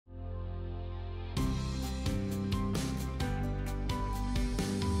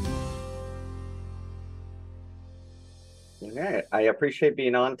Okay, I appreciate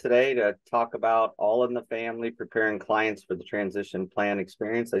being on today to talk about All in the Family, preparing clients for the transition plan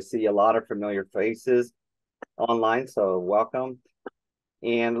experience. I see a lot of familiar faces online, so welcome.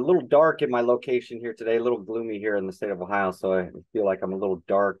 And a little dark in my location here today, a little gloomy here in the state of Ohio, so I feel like I'm a little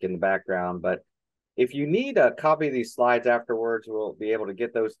dark in the background. But if you need a copy of these slides afterwards, we'll be able to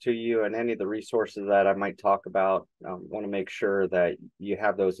get those to you, and any of the resources that I might talk about. Want to make sure that you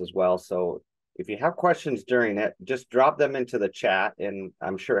have those as well. So if you have questions during it, just drop them into the chat, and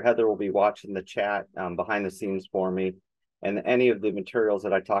I'm sure Heather will be watching the chat behind the scenes for me. And any of the materials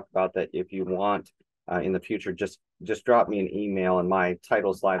that I talk about, that if you want in the future, just drop me an email, and my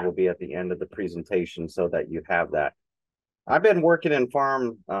title slide will be at the end of the presentation so that you have that. I've been working in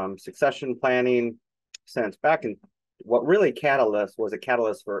farm succession planning since back in what really was a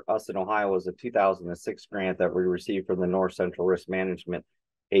catalyst for us in Ohio was a 2006 grant that we received from the North Central Risk Management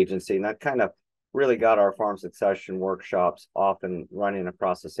Agency. And that kind of really got our farm succession workshops off and running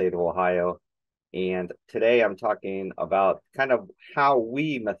across the state of Ohio. And today I'm talking about kind of how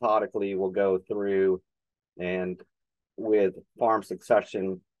we methodically will go through and with farm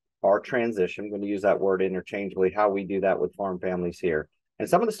succession, our transition. I'm going to use that word interchangeably, how we do that with farm families here. And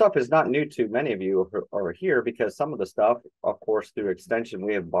some of the stuff is not new to many of you who are here, because some of the stuff, of course, through extension,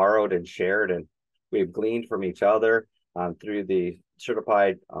 we have borrowed and shared, and we have gleaned from each other through the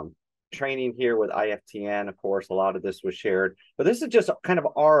certified training here with IFTN. Of course, a lot of this was shared, but this is just kind of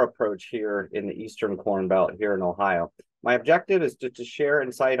our approach here in the Eastern Corn Belt here in Ohio. My objective is to share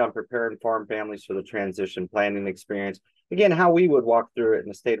insight on preparing farm families for the transition planning experience. Again, how we would walk through it in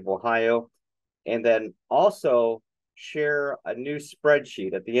the state of Ohio, and then also share a new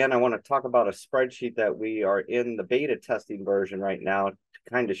spreadsheet. At the end, I want to talk about a spreadsheet that we are in the beta testing version right now to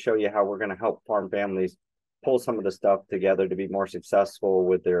kind of show you how we're going to help farm families pull some of the stuff together to be more successful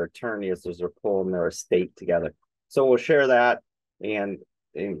with their attorneys as they're pulling their estate together. So we'll share that, and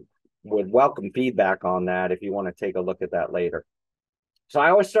would welcome feedback on that if you want to take a look at that later. So I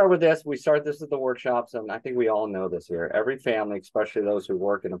always start with this. We start this at the workshops, and I think we all know this here. Every family, especially those who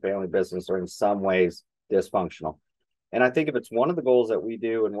work in a family business, are in some ways dysfunctional. And I think if it's one of the goals that we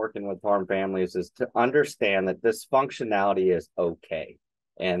do in working with farm families is to understand that dysfunctionality is okay,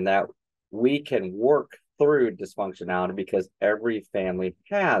 and that we can work through dysfunctionality because every family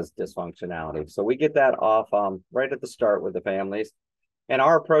has dysfunctionality. So we get that off right at the start with the families. And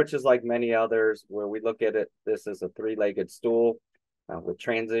our approach is like many others, where we look at it, this is a three-legged stool with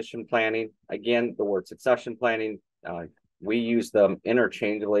transition planning. Again, the word succession planning, we use them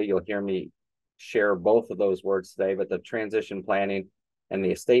interchangeably. You'll hear me share both of those words today, but the transition planning and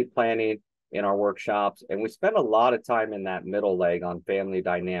the estate planning in our workshops. And we spend a lot of time in that middle leg on family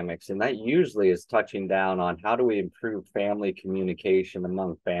dynamics. And that usually is touching down on how do we improve family communication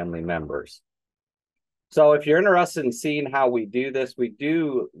among family members. So if you're interested in seeing how we do this, we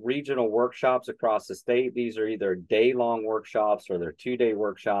do regional workshops across the state. These are either day-long workshops or they're two-day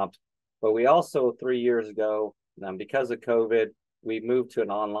workshops. But we also, 3 years ago, because of COVID, we moved to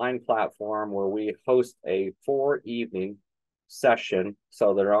an online platform where we host a 4-evening session.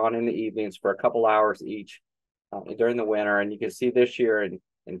 So they're on in the evenings for a couple hours each during the winter. And you can see this year in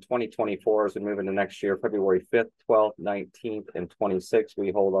 2024, as we move into next year, February 5th, 12th, 19th, and 26th,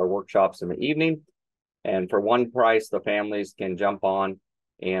 we hold our workshops in the evening. And for one price, the families can jump on,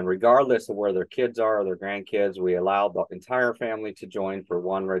 and regardless of where their kids are or their grandkids, we allow the entire family to join for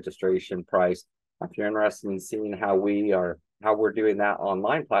one registration price. If you're interested in seeing how we're doing that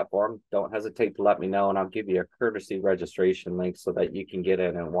online platform, don't hesitate to let me know, and I'll give you a courtesy registration link so that you can get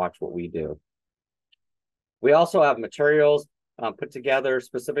in and watch what we do. We also have materials put together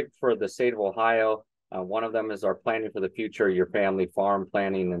specific for the state of Ohio. One of them is our Planning for the Future, Your Family Farm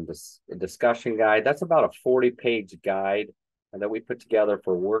Planning and Discussion Guide. That's about a 40-page guide that we put together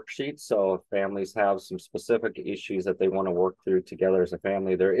for worksheets. So if families have some specific issues that they want to work through together as a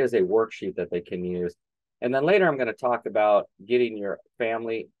family, there is a worksheet that they can use. And then later I'm going to talk about getting your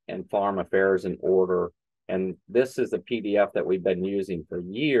family and farm affairs in order. And this is a PDF that we've been using for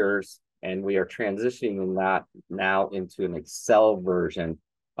years, and we are transitioning that now into an Excel version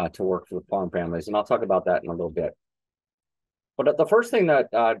to work for the farm families. And I'll talk about that in a little bit. But the first thing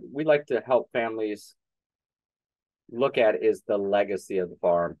that we like to help families look at is the legacy of the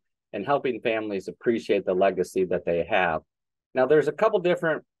farm, and helping families appreciate the legacy that they have. Now, there's a couple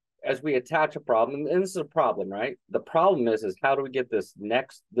different, as we attach a problem, and this is a problem, right? The problem is how do we get this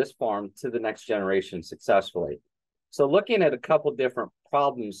farm to the next generation successfully? So looking at a couple different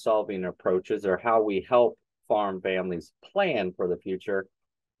problem-solving approaches, or how we help farm families plan for the future,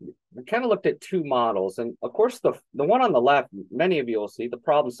 we kind of looked at two models. And of course, the one on the left, many of you will see the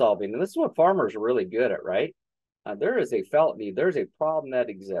problem solving. And this is what farmers are really good at, right? there is a felt need. There's a problem that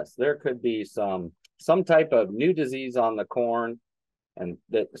exists. There could be some type of new disease on the corn, and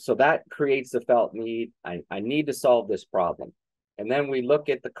so that creates the felt need. I need to solve this problem. And then we look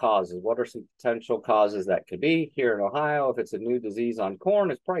at the causes. What are some potential causes that could be here in Ohio? If it's a new disease on corn,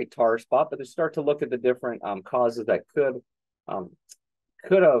 it's probably tar spot, but they start to look at the different causes that could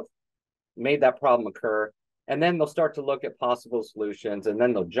have made that problem occur. And then they'll start to look at possible solutions, and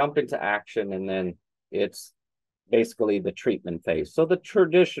then they'll jump into action, and then it's basically the treatment phase. So the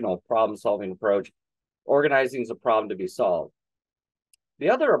traditional problem-solving approach, organizing is a problem to be solved. The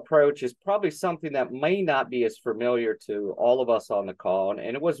other approach is probably something that may not be as familiar to all of us on the call,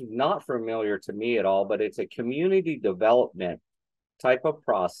 and it was not familiar to me at all, but it's a community development type of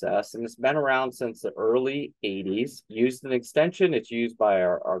process, and it's been around since the early 80s. Used in extension, it's used by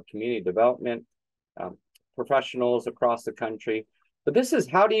our community development professionals across the country. But this is,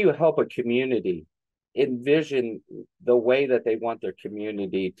 how do you help a community envision the way that they want their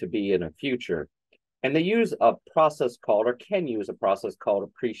community to be in the future? And they use a process called, or can use a process called,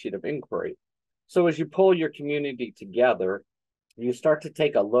 appreciative inquiry. So as you pull your community together, you start to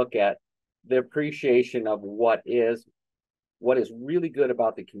take a look at the appreciation of what is really good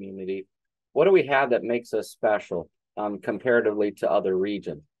about the community. What do we have that makes us special comparatively to other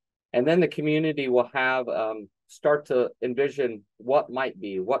regions? And then the community will have start to envision what might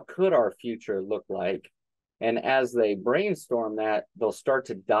be, what could our future look like? And as they brainstorm that, they'll start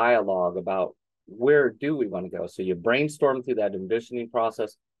to dialogue about, where do we want to go? So you brainstorm through that envisioning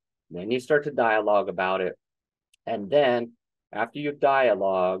process, then you start to dialogue about it. And then after you've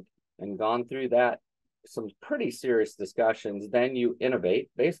dialogued and gone through that, some pretty serious discussions, then you innovate.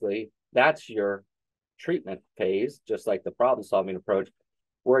 Basically, that's your treatment phase, just like the problem-solving approach,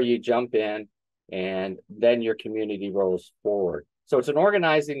 where you jump in and then your community rolls forward. So it's an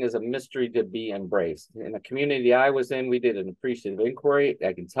organizing is a mystery to be embraced. In the community I was in, we did an appreciative inquiry.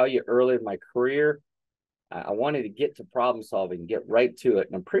 I can tell you early in my career, I wanted to get to problem solving, get right to it.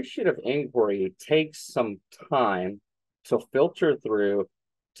 An appreciative inquiry takes some time to filter through,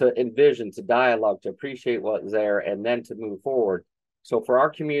 to envision, to dialogue, to appreciate what's there, and then to move forward. So for our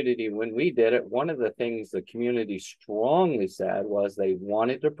community, when we did it, one of the things the community strongly said was they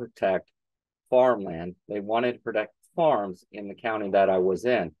wanted to protect farmland. They wanted to protect farms in the county that I was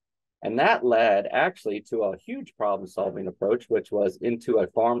in. And that led actually to a huge problem-solving approach, which was into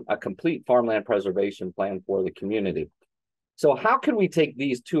a complete farmland preservation plan for the community. So how can we take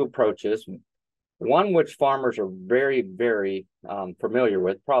these two approaches, one which farmers are very, very familiar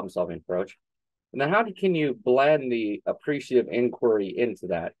with, problem-solving approach, and then how can you blend the appreciative inquiry into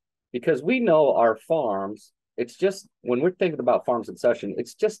that? Because we know our farms, it's just, when we're thinking about farm succession,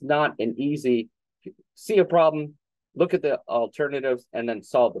 it's just not an easy, see a problem, look at the alternatives, and then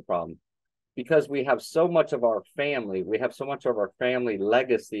solve the problem. Because we have so much of our family,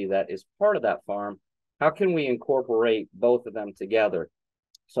 legacy that is part of that farm. How can we incorporate both of them together?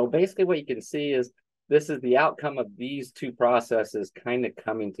 So basically what you can see is this is the outcome of these two processes kind of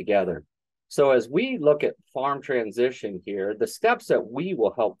coming together. So as we look at farm transition here, the steps that we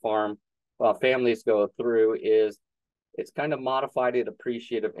will help farm families go through is, it's kind of modified an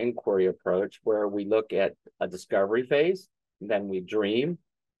appreciative inquiry approach, where we look at a discovery phase, then we dream,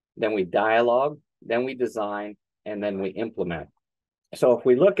 then we dialogue, then we design, and then we implement. So if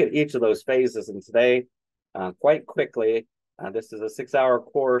we look at each of those phases, and today, quite quickly, this is a 6-hour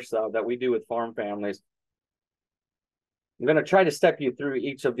course that we do with farm families. I'm going to try to step you through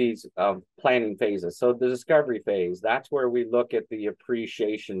each of these planning phases. So the discovery phase, that's where we look at the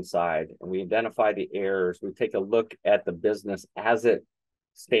appreciation side and we identify the errors. We take a look at the business as it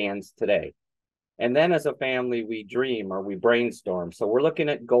stands today. And then as a family, we dream or we brainstorm. So we're looking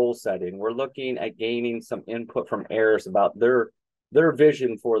at goal setting. We're looking at gaining some input from heirs about their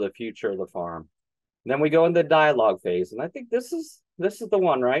vision for the future of the farm. And then we go into the dialogue phase. And I think this is the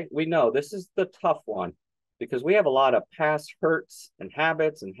one, right? We know this is the tough one, because we have a lot of past hurts and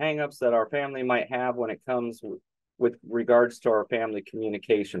habits and hangups that our family might have when it comes with regards to our family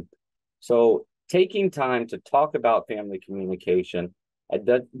communication. So taking time to talk about family communication,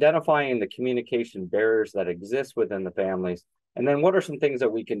 identifying the communication barriers that exist within the families, and then what are some things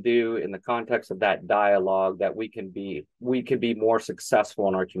that we can do in the context of that dialogue that we can be more successful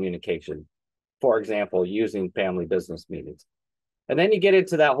in our communication. For example, using family business meetings. And then you get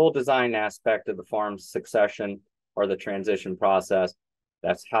into that whole design aspect of the farm's succession or the transition process.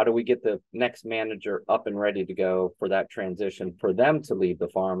 That's how do we get the next manager up and ready to go for that transition, for them to leave the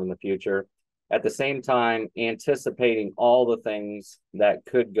farm in the future. At the same time, anticipating all the things that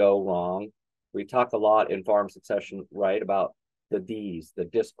could go wrong. We talk a lot in farm succession, right, about the D's, the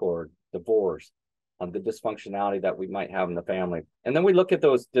discord, divorce, the dysfunctionality that we might have in the family. And then we look at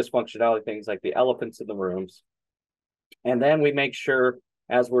those dysfunctionality things like the elephants in the rooms. And then we make sure,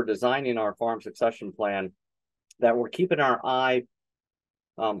 as we're designing our farm succession plan, that we're keeping our eye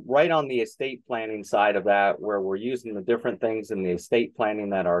right on the estate planning side of that, where we're using the different things in the estate planning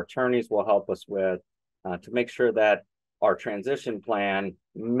that our attorneys will help us with to make sure that our transition plan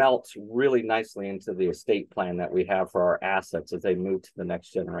melts really nicely into the estate plan that we have for our assets as they move to the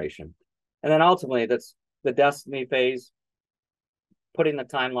next generation. And then ultimately, that's the destiny phase, putting the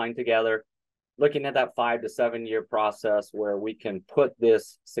timeline together, looking at that 5 to 7 year process where we can put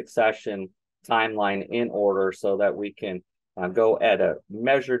this succession timeline in order so that we can go at a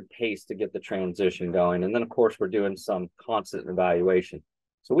measured pace to get the transition going. And then, of course, we're doing some constant evaluation.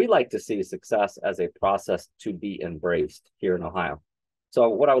 So we like to see success as a process to be embraced here in Ohio. So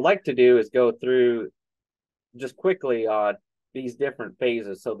what I would like to do is go through just quickly these different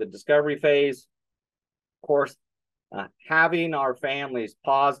phases. So the discovery phase, of course, having our families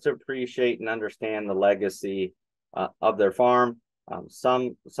pause to appreciate and understand the legacy of their farm.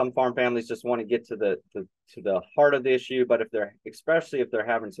 Some farm families just want to get to the heart of the issue, but especially if they're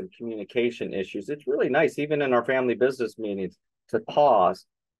having some communication issues, it's really nice, even in our family business meetings, to pause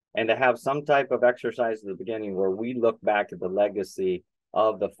and to have some type of exercise at the beginning where we look back at the legacy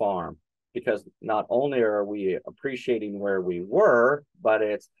of the farm, because not only are we appreciating where we were, but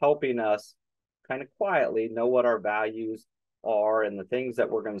it's helping us kind of quietly know what our values are and the things that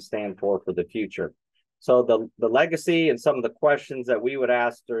we're going to stand for the future. So the legacy and some of the questions that we would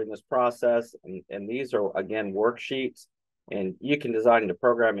ask during this process, and these are, again, worksheets, and you can design the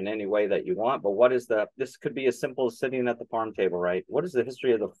program in any way that you want, but this could be as simple as sitting at the farm table, right? What is the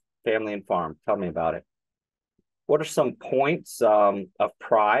history of the family and farm? Tell me about it. What are some points of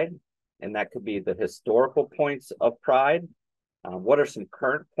pride? And that could be the historical points of pride. What are some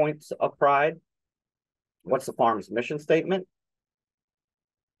current points of pride? What's the farm's mission statement?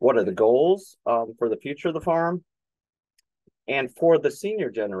 What are the goals for the future of the farm? And for the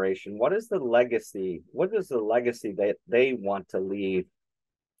senior generation, what is the legacy? What is the legacy that they want to leave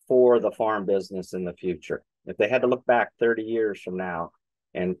for the farm business in the future? If they had to look back 30 years from now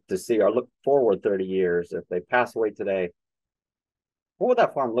and to see, or look forward 30 years, if they pass away today, what would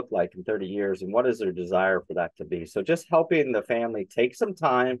that farm look like in 30 years? And what is their desire for that to be? So just helping the family take some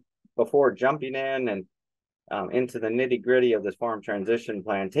time before jumping in and into the nitty gritty of this farm transition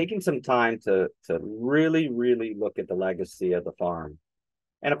plan, taking some time to really, really look at the legacy of the farm.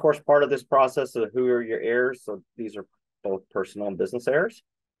 And of course, part of this process of who are your heirs. So these are both personal and business heirs.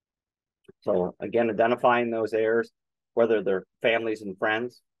 So again, identifying those heirs, whether they're families and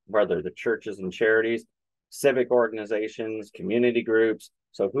friends, whether the churches and charities, civic organizations, community groups.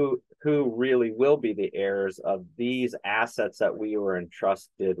 So who really will be the heirs of these assets that we were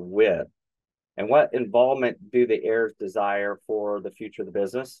entrusted with? And what involvement do the heirs desire for the future of the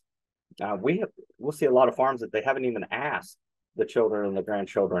business? We'll see a lot of farms that they haven't even asked the children and the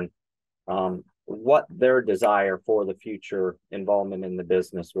grandchildren what their desire for the future involvement in the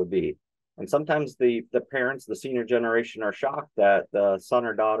business would be. And sometimes the parents, the senior generation, are shocked that the son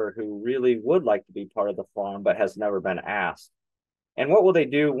or daughter who really would like to be part of the farm but has never been asked. And what will they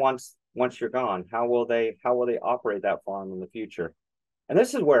do once you're gone? How will they operate that farm in the future? And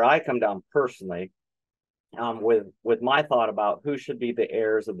this is where I come down personally with my thought about who should be the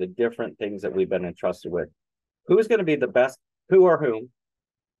heirs of the different things that we've been entrusted with. Who's going to be the best, who or whom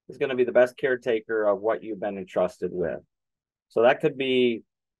is going to be the best caretaker of what you've been entrusted with? So that could be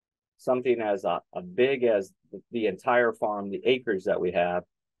something as a big as the entire farm, the acres that we have.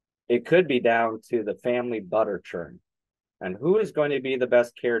 It could be down to the family butter churn. And who is going to be the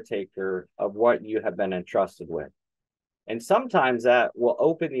best caretaker of what you have been entrusted with? And sometimes that will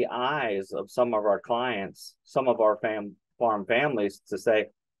open the eyes of some of our clients, some of our farm families, to say,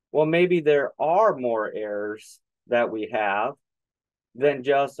 well, maybe there are more heirs that we have than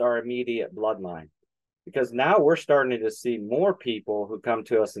just our immediate bloodline. Because now we're starting to see more people who come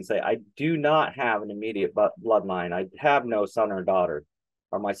to us and say, I do not have an immediate bloodline. I have no son or daughter,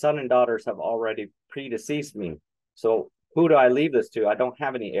 or my son and daughters have already predeceased me. So who do I leave this to? I don't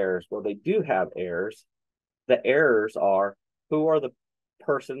have any heirs. Well, they do have heirs. The heirs are who are the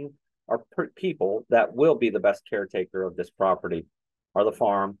person or people that will be the best caretaker of this property, or the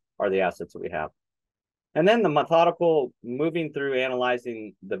farm, or the assets that we have. And then the methodical moving through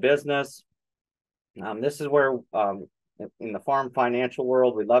analyzing the business. This is where in the farm financial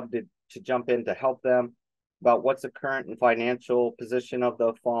world, we love to jump in to help them about what's the current and financial position of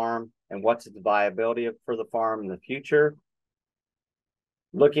the farm and what's the viability for the farm in the future.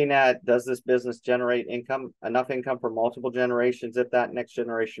 Looking at, does this business generate enough income for multiple generations if that next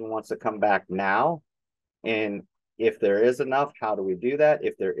generation wants to come back now? And if there is enough, how do we do that?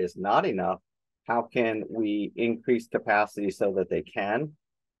 If there is not enough, how can we increase capacity so that they can?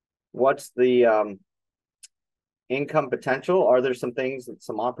 What's the income potential? Are there some things,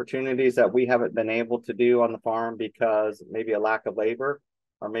 some opportunities that we haven't been able to do on the farm because maybe a lack of labor,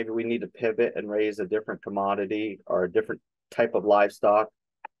 or maybe we need to pivot and raise a different commodity or a different type of livestock?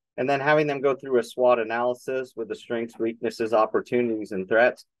 And then having them go through a SWOT analysis with the strengths, weaknesses, opportunities, and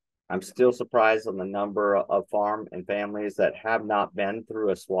threats. I'm still surprised on the number of farm and families that have not been through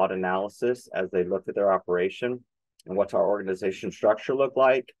a SWOT analysis as they look at their operation and what's our organization structure look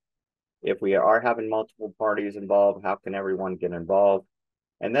like. If we are having multiple parties involved, how can everyone get involved?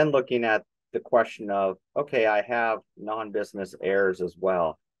 And then looking at the question of, okay, I have non-business heirs as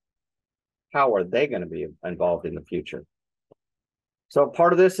well. How are they going to be involved in the future? So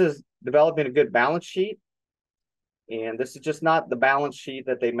part of this is developing a good balance sheet. And this is just not the balance sheet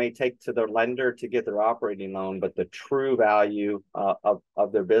that they may take to their lender to get their operating loan, but the true value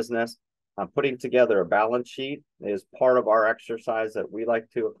of their business. Putting together a balance sheet is part of our exercise that we like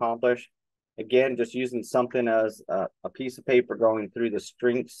to accomplish. Again, just using something as a piece of paper, going through the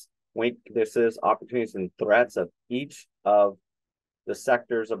strengths, weaknesses, opportunities, and threats of each of the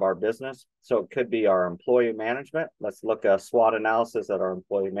sectors of our business. So it could be our employee management. Let's look at a SWOT analysis at our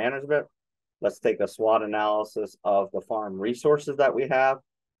employee management. Let's take a SWOT analysis of the farm resources that we have.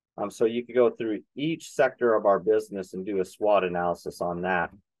 So you could go through each sector of our business and do a SWOT analysis on that.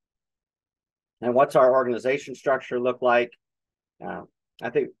 And what's our organization structure look like? I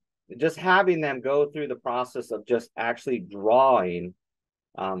think just having them go through the process of just actually drawing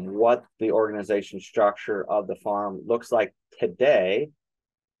what the organization structure of the farm looks like today,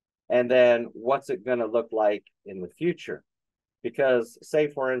 and then what's it going to look like in the future. Because say,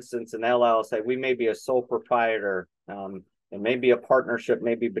 for instance, an LLC, we may be a sole proprietor, and maybe a partnership,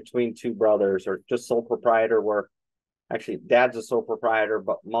 maybe between two brothers, or just sole proprietor where actually dad's a sole proprietor,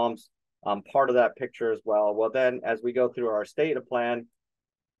 but mom's part of that picture as well. Well, then as we go through our estate plan,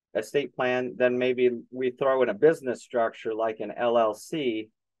 then maybe we throw in a business structure like an LLC.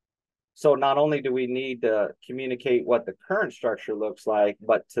 So not only do we need to communicate what the current structure looks like,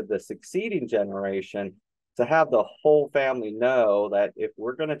 but to the succeeding generation, to have the whole family know that if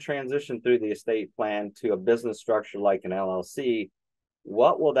we're going to transition through the estate plan to a business structure like an LLC,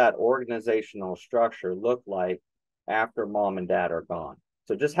 what will that organizational structure look like after mom and dad are gone?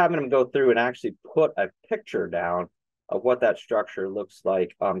 So just having them go through and actually put a picture down of what that structure looks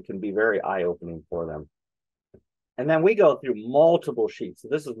like can be very eye-opening for them. And then we go through multiple sheets. So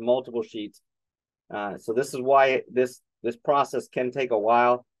this is multiple sheets. So this is why this process can take a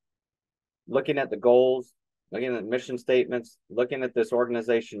while. Looking at the goals, looking at mission statements, looking at this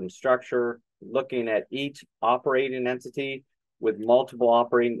organization structure, looking at each operating entity with multiple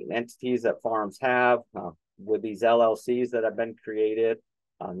operating entities that farms have, with these LLCs that have been created.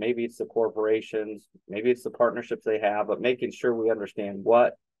 Maybe it's the corporations, maybe it's the partnerships they have, but making sure we understand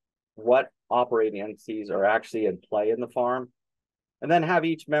what operating entities are actually in play in the farm. And then have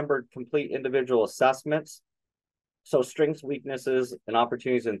each member complete individual assessments. So strengths, weaknesses, and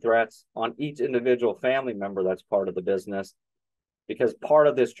opportunities and threats on each individual family member that's part of the business. Because part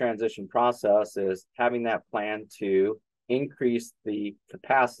of this transition process is having that plan to increase the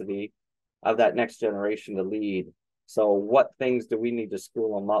capacity of that next generation to lead. So what things do we need to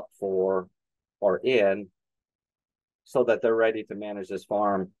school them up for or in so that they're ready to manage this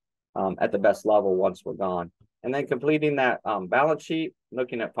farm at the best level once we're gone? And then completing that balance sheet,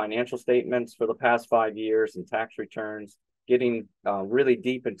 looking at financial statements for the past 5 years and tax returns, getting really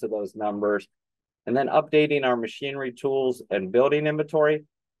deep into those numbers, and then updating our machinery, tools, and building inventory.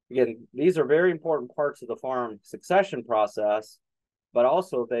 Again, these are very important parts of the farm succession process, but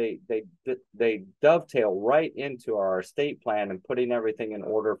also they dovetail right into our estate plan and putting everything in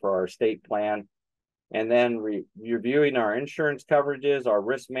order for our estate plan. And then reviewing our insurance coverages, our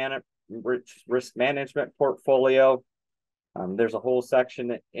risk management portfolio. There's a whole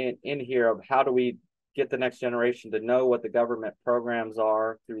section in here of how do we get the next generation to know what the government programs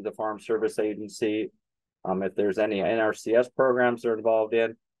are through the Farm Service Agency. If there's any NRCS programs they're involved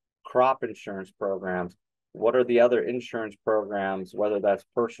in, crop insurance programs. What are the other insurance programs, whether that's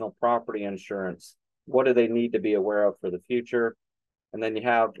personal property insurance? What do they need to be aware of for the future? And then you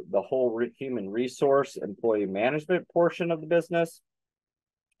have the whole human resource employee management portion of the business.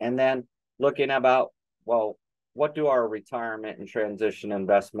 And then looking about, well, what do our retirement and transition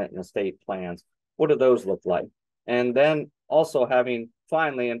investment and estate plans, what do those look like? And then also having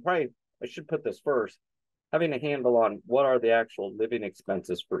finally, and probably I should put this first, having a handle on what are the actual living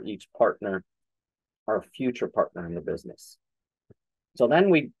expenses for each partner, our future partner in the business. So then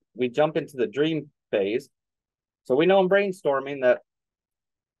we jump into the dream phase. So we know in brainstorming that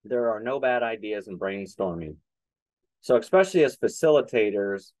there are no bad ideas in brainstorming. So especially as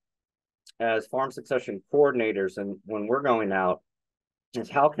facilitators, as farm succession coordinators, and when we're going out, is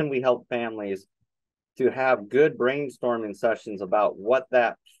how can we help families to have good brainstorming sessions about what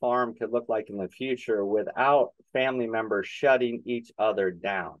that farm could look like in the future without family members shutting each other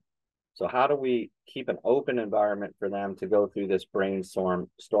down. So how do we keep an open environment for them to go through this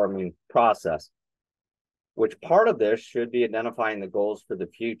brainstorming process? Which part of this should be identifying the goals for the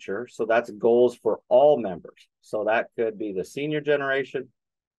future. So that's goals for all members. So that could be the senior generation,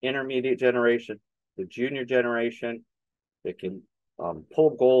 intermediate generation, the junior generation. It can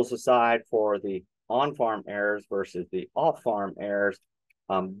pull goals aside for the on-farm heirs versus the off-farm heirs.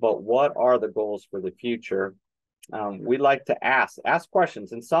 But what are the goals for the future? We like to ask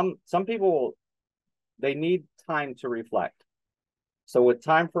questions, and some people, they need time to reflect. So with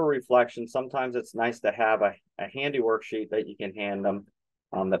time for reflection, sometimes it's nice to have a handy worksheet that you can hand them.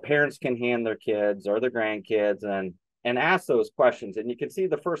 The parents can hand their kids or their grandkids and ask those questions. And you can see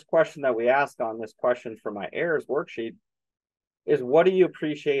the first question that we ask on this question for my heirs worksheet is, what do you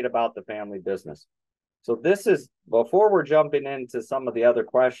appreciate about the family business? So this is before we're jumping into some of the other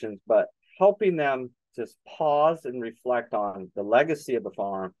questions, but helping them just pause and reflect on the legacy of the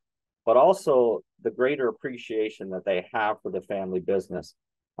farm, but also the greater appreciation that they have for the family business,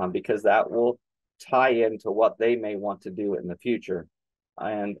 because that will tie into what they may want to do in the future.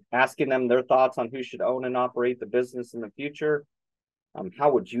 And asking them their thoughts on who should own and operate the business in the future.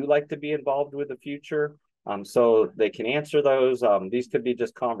 How would you like to be involved with the future? So they can answer those. These could be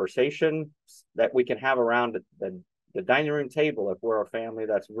just conversations that we can have around the dining room table if we're a family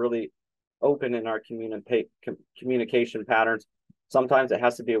that's really open in our communication patterns. Sometimes it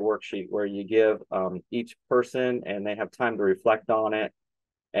has to be a worksheet where you give each person and they have time to reflect on it,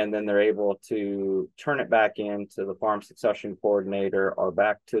 and then they're able to turn it back into the farm succession coordinator or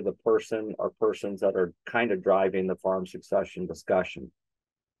back to the person or persons that are kind of driving the farm succession discussion.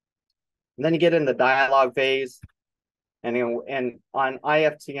 And then you get in the dialogue phase. And on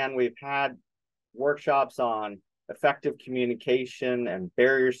IFTN, we've had workshops on effective communication and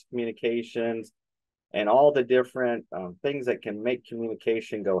barriers to communications and all the different things that can make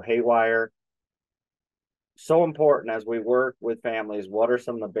communication go haywire. So important as we work with families, what are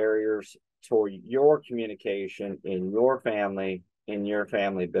some of the barriers to your communication in your family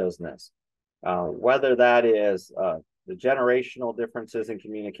business? Whether that is the generational differences in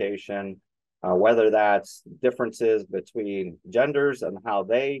communication, whether that's differences between genders and how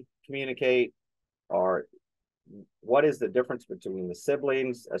they communicate, or what is the difference between the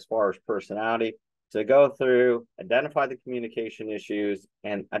siblings as far as personality, to go through, identify the communication issues,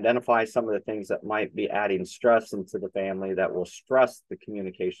 and identify some of the things that might be adding stress into the family that will stress the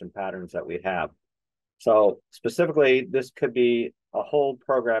communication patterns that we have. So specifically, this could be a whole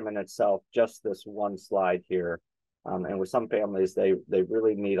program in itself, just this one slide here. And with some families, they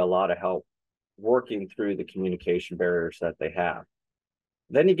really need a lot of help working through the communication barriers that they have.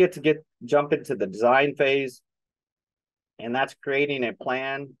 Then you jump into the design phase, and that's creating a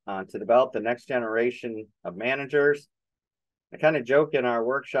plan to develop the next generation of managers. I kind of joke in our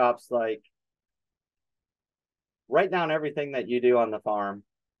workshops, like, write down everything that you do on the farm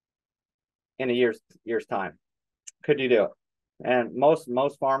in a year's time. Could you do it? And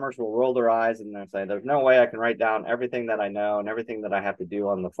most farmers will roll their eyes and they'll say, there's no way I can write down everything that I know and everything that I have to do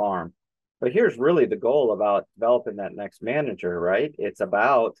on the farm. But here's really the goal about developing that next manager, right? It's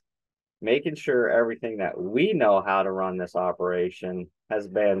about making sure everything that we know how to run this operation has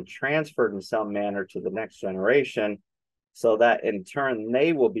been transferred in some manner to the next generation, so that in turn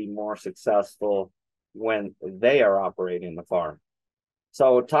they will be more successful when they are operating the farm.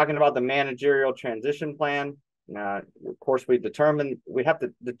 So talking about the managerial transition plan, of course, we've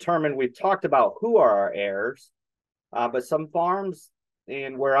talked about who are our heirs, but some farms,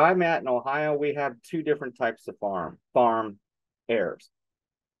 and where I'm at in Ohio, we have two different types of farm heirs.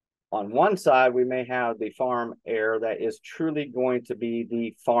 On one side, we may have the farm heir that is truly going to be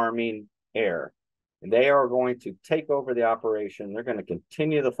the farming heir. And they are going to take over the operation. They're going to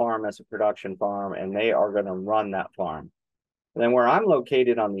continue the farm as a production farm, and they are going to run that farm. And then where I'm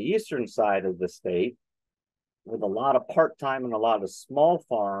located on the eastern side of the state, with a lot of part-time and a lot of small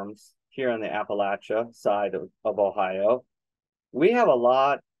farms here on the Appalachia side of Ohio, we have a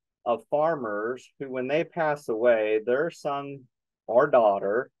lot of farmers who, when they pass away, their son or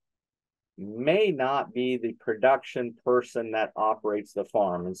daughter may not be the production person that operates the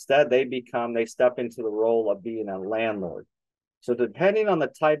farm. Instead, they step into the role of being a landlord. So depending on the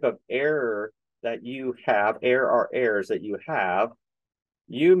type of heir that you have, heir or heirs that you have,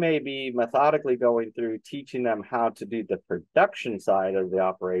 You may be methodically going through teaching them how to do the production side of the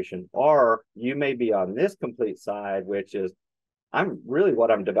operation, or you may be on this complete side, which is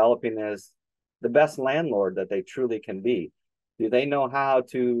what I'm developing is the best landlord that they truly can be. Do they know how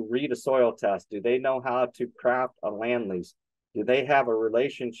to read a soil test? Do they know how to craft a land lease? Do they have a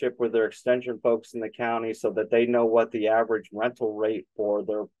relationship with their extension folks in the county so that they know what the average rental rate for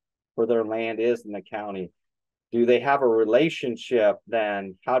their land is in the county? Do they have a relationship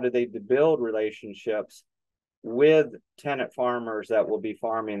then? How do they build relationships with tenant farmers that will be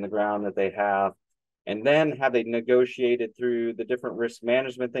farming the ground that they have? And then have they negotiated through the different risk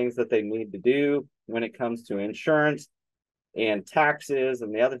management things that they need to do when it comes to insurance and taxes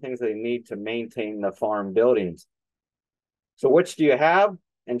and the other things they need to maintain the farm buildings? So which do you have?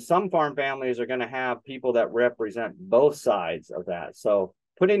 And some farm families are going to have people that represent both sides of that. So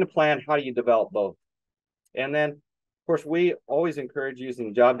putting a plan, how do you develop both? And then, of course, we always encourage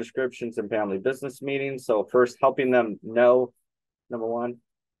using job descriptions in family business meetings. So first, helping them know, number one,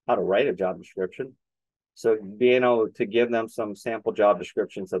 how to write a job description. So being able to give them some sample job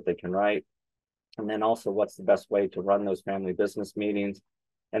descriptions that they can write. And then also what's the best way to run those family business meetings.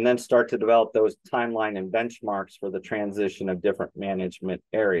 And then start to develop those timeline and benchmarks for the transition of different management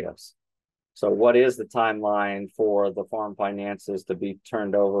areas. So what is the timeline for the farm finances to be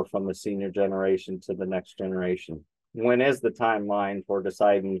turned over from the senior generation to the next generation? When is the timeline for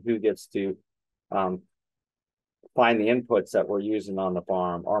deciding who gets to find the inputs that we're using on the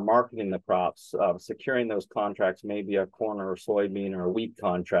farm, or marketing the crops, securing those contracts, maybe a corn or soybean or a wheat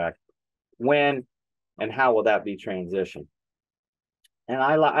contract? When and how will that be transitioned? And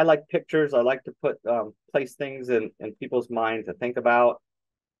I like pictures. I like to place things in people's mind to think about.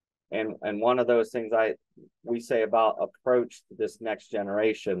 And one of those things we say about approach to this next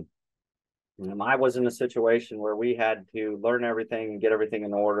generation. I was in a situation where we had to learn everything and get everything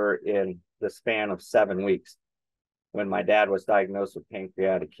in order in the span of 7 weeks when my dad was diagnosed with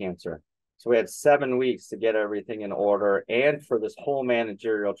pancreatic cancer. So we had 7 weeks to get everything in order and for this whole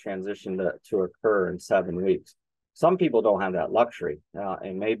managerial transition to occur in 7 weeks. Some people don't have that luxury.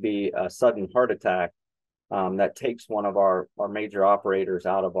 It may be a sudden heart attack that takes one of our major operators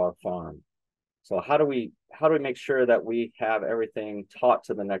out of our farm. So how do we make sure that we have everything taught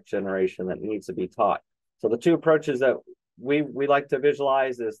to the next generation that needs to be taught? So the two approaches that we like to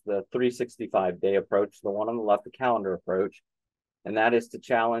visualize is the 365-day approach, the one on the left, the calendar approach, and that is to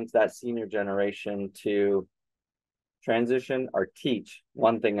challenge that senior generation to transition or teach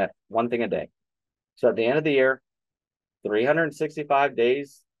one thing a day. So at the end of the year, 365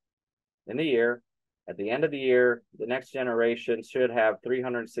 days in the year, at the end of the year, the next generation should have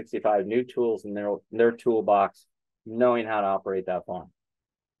 365 new tools in their toolbox, knowing how to operate that farm.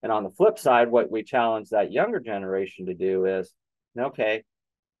 And on the flip side, what we challenge that younger generation to do is, okay,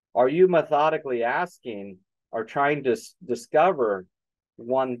 are you methodically asking or trying to discover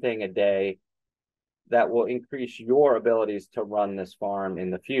one thing a day that will increase your abilities to run this farm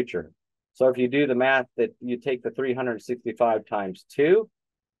in the future? So if you do the math that you take the 365 times 2,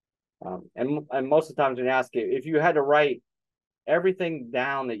 and most of the times when you ask you, if you had to write everything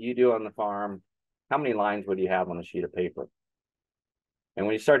down that you do on the farm, how many lines would you have on a sheet of paper? And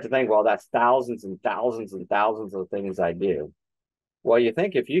when you start to think, well, that's thousands and thousands and thousands of things I do. Well, you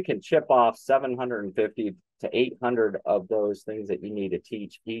think if you can chip off 750 to 800 of those things that you need to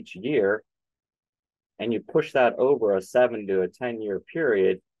teach each year, and you push that over a 7 to a 10-year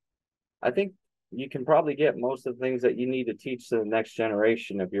period, I think you can probably get most of the things that you need to teach to the next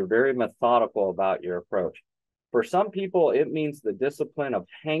generation if you're very methodical about your approach. For some people, it means the discipline of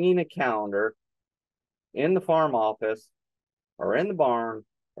hanging a calendar in the farm office or in the barn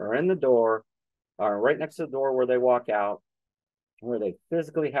or in the door or right next to the door where they walk out, where they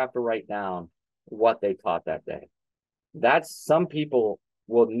physically have to write down what they taught that day. Some people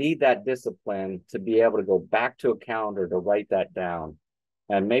will need that discipline to be able to go back to a calendar to write that down.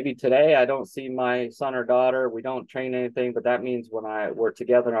 And maybe today I don't see my son or daughter, we don't train anything, but that means when we're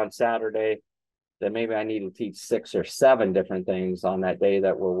together on Saturday, that maybe I need to teach 6 or 7 different things on that day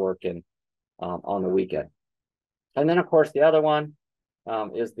that we're working on the weekend. And then, of course, the other one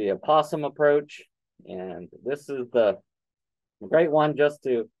is the opossum approach. And this is the great one, just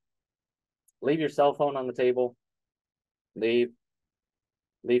to leave your cell phone on the table, leave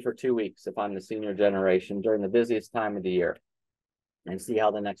for 2 weeks if I'm the senior generation during the busiest time of the year, and see how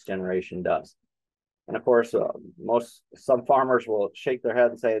the next generation does. And of course, some farmers will shake their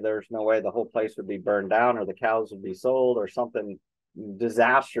head and say there's no way the whole place would be burned down or the cows would be sold or something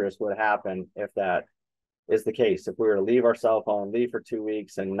disastrous would happen if that is the case. If we were to leave our cell phone, leave for 2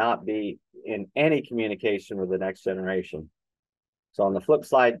 weeks and not be in any communication with the next generation. So on the flip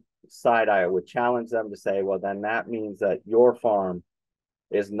side, I would challenge them to say, well, then that means that your farm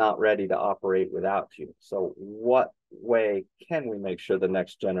is not ready to operate without you. So what way can we make sure the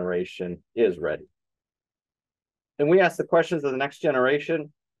next generation is ready? And we ask the questions of the next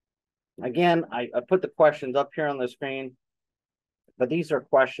generation. Again, I put the questions up here on the screen, but these are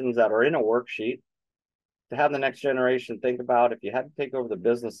questions that are in a worksheet to have the next generation think about. If you had to take over the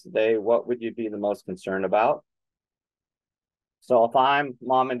business today, what would you be the most concerned about? So if I'm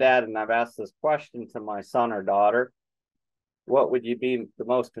mom and dad and I've asked this question to my son or daughter, what would you be the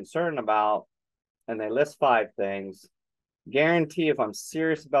most concerned about? And they list 5 things. Guarantee if I'm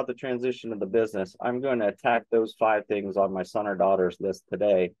serious about the transition of the business, I'm going to attack those 5 things on my son or daughter's list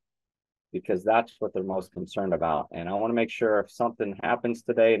today, because that's what they're most concerned about. And I want to make sure if something happens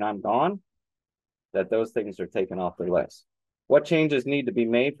today and I'm gone, that those things are taken off their list. What changes need to be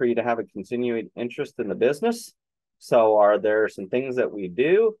made for you to have a continuing interest in the business? So are there some things that we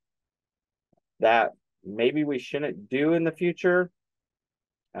do that maybe we shouldn't do in the future?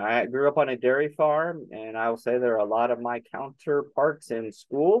 I grew up on a dairy farm, and I will say there are a lot of my counterparts in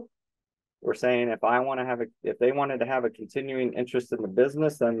school were saying if they wanted to have a continuing interest in the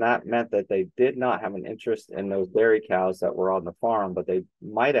business, then that meant that they did not have an interest in those dairy cows that were on the farm, but they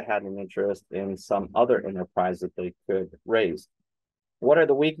might have had an interest in some other enterprise that they could raise. What are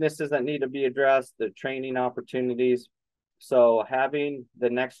the weaknesses that need to be addressed? The training opportunities. So having the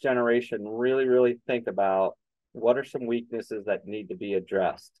next generation really, really think about what are some weaknesses that need to be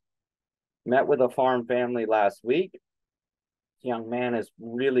addressed. Met with a farm family last week. This young man is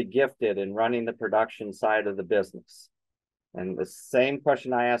really gifted in running the production side of the business. And the same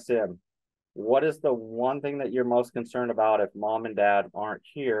question I asked him, what is the one thing that you're most concerned about if mom and dad aren't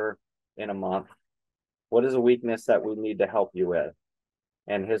here in a month? What is a weakness that we need to help you with?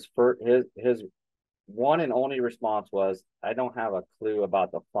 And his one and only response was, I don't have a clue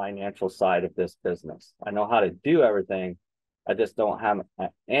about the financial side of this business. I know how to do everything. I just don't have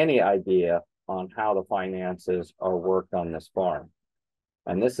any idea on how the finances are worked on this farm.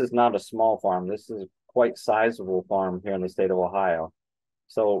 And this is not a small farm. This is a quite sizable farm here in the state of Ohio.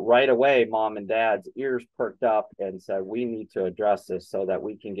 So right away, mom and dad's ears perked up and said, we need to address this so that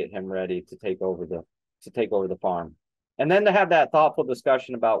we can get him ready to take over the farm. And then to have that thoughtful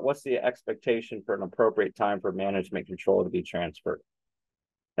discussion about what's the expectation for an appropriate time for management control to be transferred.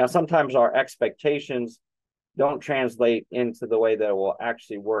 Now, sometimes our expectations don't translate into the way that it will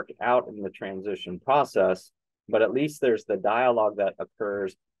actually work out in the transition process, but at least there's the dialogue that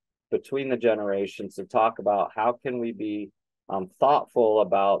occurs between the generations to talk about how can we be thoughtful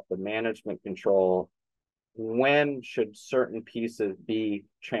about the management control. When should certain pieces be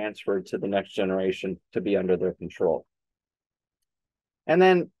transferred to the next generation to be under their control? And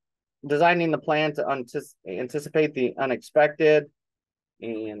then designing the plan to anticipate the unexpected.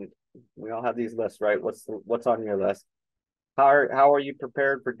 And we all have these lists, right? What's on your list? How are you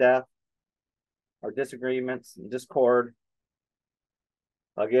prepared for death or disagreements, discord?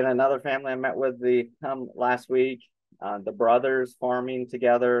 Again, another family I met with last week, the brothers farming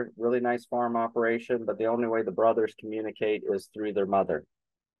together, really nice farm operation, but the only way the brothers communicate is through their mother.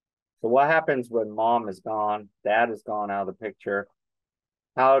 So what happens when mom is gone, dad is gone out of the picture?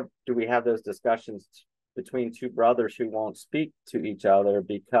 How do we have those discussions between 2 brothers who won't speak to each other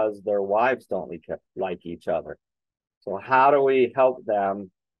because their wives don't like each other? So how do we help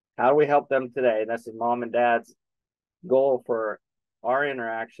them? How do we help them today? And this is mom and dad's goal for our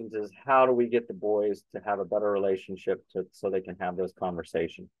interactions, is how do we get the boys to have a better relationship so they can have those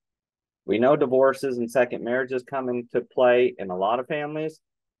conversations? We know divorces and second marriages come into play in a lot of families.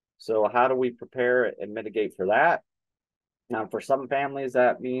 So how do we prepare and mitigate for that? Now, for some families,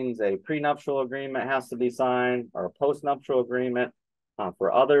 that means a prenuptial agreement has to be signed or a postnuptial agreement.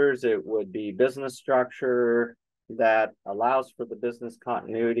 For others, it would be business structure that allows for the business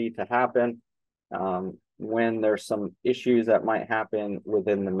continuity to happen when there's some issues that might happen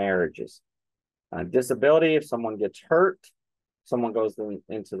within the marriages. Disability, if someone gets hurt, someone goes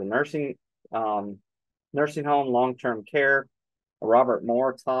into the nursing home, long-term care. Robert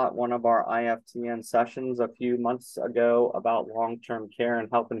Moore taught one of our IFTN sessions a few months ago about long-term care and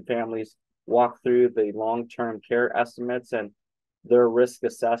helping families walk through the long-term care estimates and their risk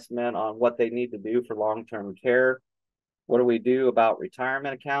assessment on what they need to do for long-term care. What do we do about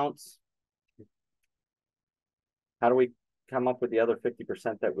retirement accounts? How do we come up with the other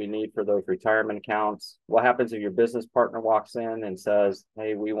 50% that we need for those retirement accounts? What happens if your business partner walks in and says,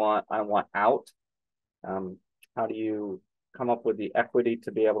 hey, I want out? How do you come up with the equity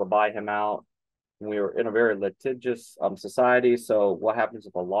to be able to buy him out? We were in a very litigious society. So what happens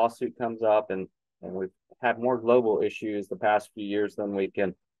if a lawsuit comes up and we've had more global issues the past few years than we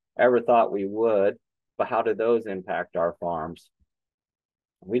can ever thought we would. But how do those impact our farms?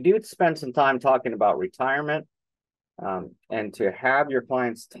 We do spend some time talking about retirement, and to have your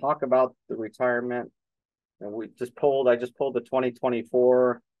clients talk about the retirement. And I just pulled the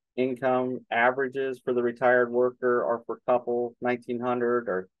 2024 income averages for the retired worker or for couple, 1,900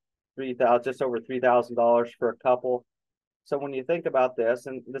 or 3,000, just over $3,000 for a couple. So when you think about this,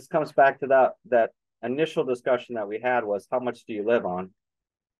 and this comes back to that initial discussion that we had, was how much do you live on?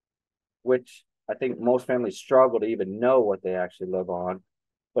 Which I think most families struggle to even know what they actually live on.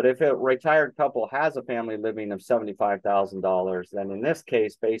 But if a retired couple has a family living of $75,000, then in this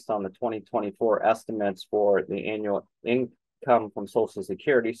case, based on the 2024 estimates for the annual income from Social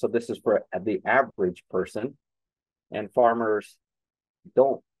Security, so this is for the average person, and farmers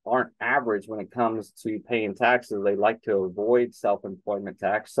aren't average when it comes to paying taxes. They like to avoid self-employment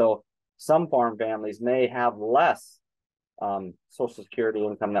tax. So some farm families may have less Social Security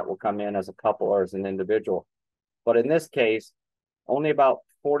income that will come in as a couple or as an individual. But in this case, only about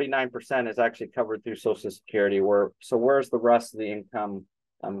 49% is actually covered through Social Security. So where's the rest of the income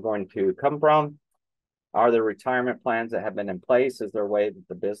going to come from? Are there retirement plans that have been in place? Is there a way that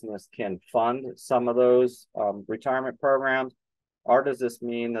the business can fund some of those retirement programs? Or does this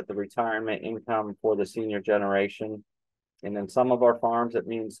mean that the retirement income for the senior generation, and in some of our farms, it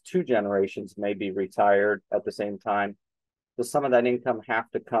means 2 generations may be retired at the same time? Does some of that income have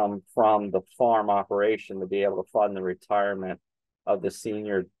to come from the farm operation to be able to fund the retirement of the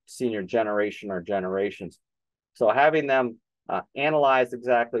senior generation or generations? So having them analyze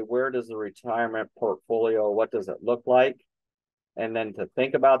exactly where does the retirement portfolio, what does it look like? And then to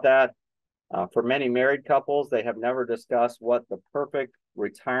think about that. For many married couples, they have never discussed what the perfect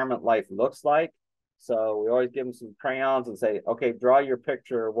retirement life looks like. So we always give them some crayons and say, okay, draw your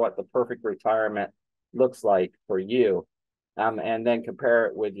picture of what the perfect retirement looks like for you. And then compare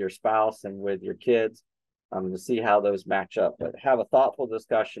it with your spouse and with your kids to see how those match up. But have a thoughtful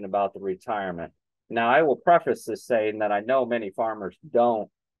discussion about the retirement. Now, I will preface this saying that I know many farmers don't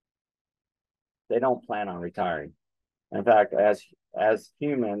plan on retiring. In fact, as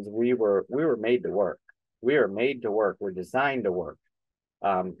humans, we were made to work. We are made to work. We're designed to work.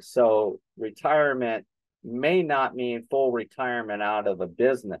 So retirement may not mean full retirement out of a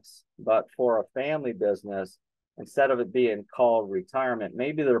business, but for a family business, instead of it being called retirement,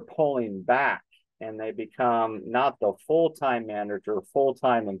 maybe they're pulling back and they become not the full-time manager,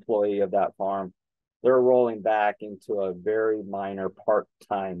 full-time employee of that farm. They're rolling back into a very minor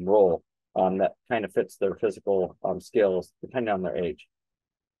part-time role that kind of fits their physical skills, depending on their age.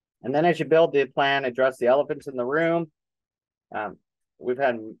 And then as you build the plan, address the elephants in the room. We've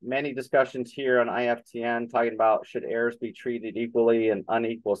had many discussions here on IFTN talking about should heirs be treated equally in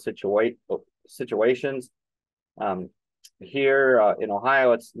unequal situations. Here in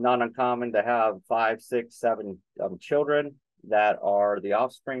Ohio, it's not uncommon to have 5, 6, 7 children that are the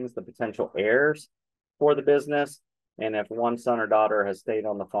offsprings, the potential heirs for the business. And if one son or daughter has stayed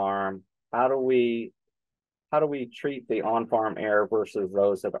on the farm, how do we treat the on-farm heir versus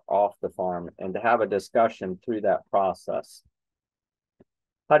those that are off the farm, and to have a discussion through that process?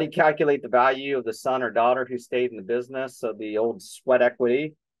 How do you calculate the value of the son or daughter who stayed in the business? So the old sweat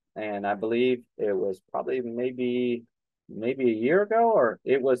equity, and I believe it was probably maybe a year ago, or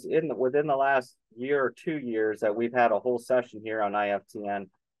it was within the last year or 2 years that we've had a whole session here on IFTN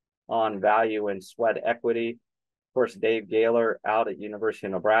on value and sweat equity. Of course, Dave Gaylor out at University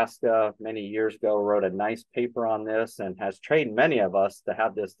of Nebraska many years ago wrote a nice paper on this and has trained many of us to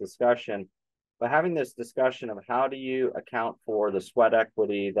have this discussion. But having this discussion of how do you account for the sweat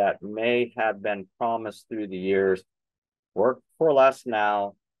equity that may have been promised through the years, work for less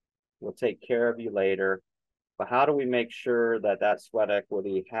now, we'll take care of you later. But how do we make sure that that sweat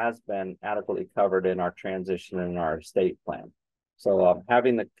equity has been adequately covered in our transition and our estate plan? So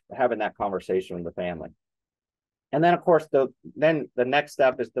having that conversation with the family. And then, of course, the next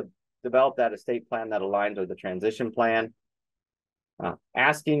step is to develop that estate plan that aligns with the transition plan.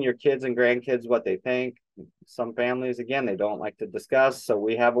 Asking your kids and grandkids what they think. Some families, again, they don't like to discuss. So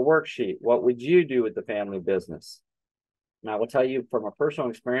we have a worksheet. What would you do with the family business? And I will tell you from a personal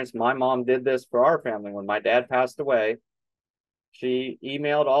experience, my mom did this for our family. When my dad passed away, she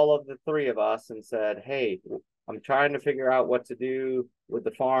emailed all of the 3 of us and said, hey, I'm trying to figure out what to do with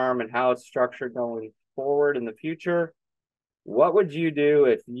the farm and how it's structured going forward in the future. What would you do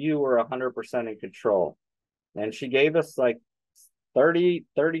if you were 100% in control? And she gave us like 30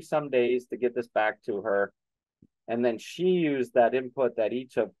 some days to get this back to her. And then she used that input that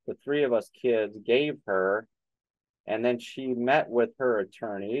each of the 3 of us kids gave her And then she met with her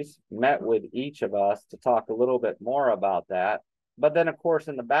attorneys, met with each of us to talk a little bit more about that. But then, of course,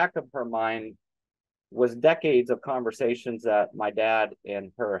 in the back of her mind was decades of conversations that my dad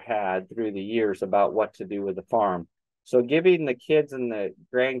and her had through the years about what to do with the farm. So giving the kids and the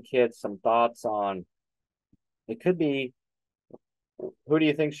grandkids some thoughts on, it could be, who do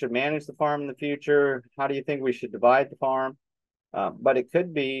you think should manage the farm in the future? How do you think we should divide the farm? But it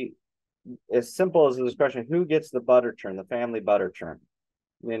could be as simple as the discussion, who gets the butter churn, the family butter churn?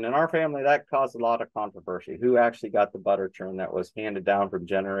 I mean, in our family, that caused a lot of controversy. Who actually got the butter churn that was handed down from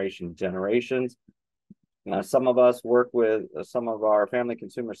generation to generations? Some of us work with some of our family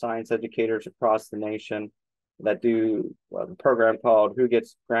consumer science educators across the nation that do a program called Who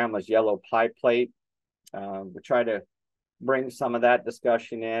Gets Grandma's Yellow Pie Plate. We try to bring some of that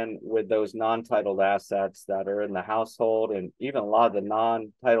discussion in with those non-titled assets that are in the household, and even a lot of the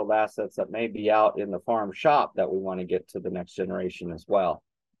non-titled assets that may be out in the farm shop that we want to get to the next generation as well.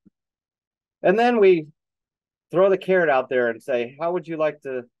 And then we throw the carrot out there and say, how would you like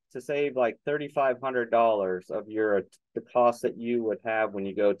to save like $3,500 of the cost that you would have when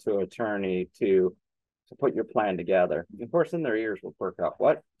you go to an attorney to put your plan together? Of course, in their ears will perk up.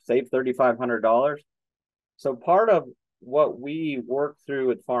 What? Save $3,500? So part of what we work through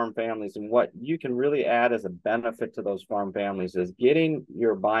with farm families and what you can really add as a benefit to those farm families is getting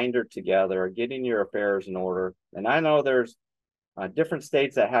your binder together, getting your affairs in order. And I know there's different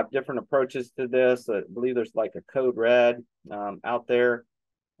states that have different approaches to this. I believe there's like a code red out there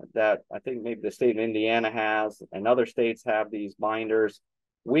that I think maybe the state of Indiana has, and other states have these binders.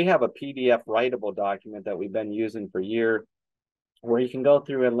 We have a PDF writable document that we've been using for years where you can go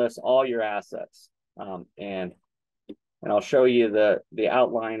through and list all your assets. And I'll show you the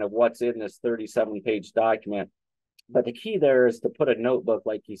outline of what's in this 37-page document. But the key there is to put a notebook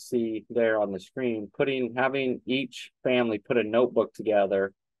like you see there on the screen, having each family put a notebook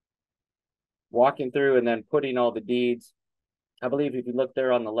together, walking through and then putting all the deeds. I believe if you look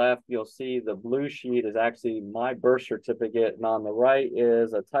there on the left, you'll see the blue sheet is actually my birth certificate, and on the right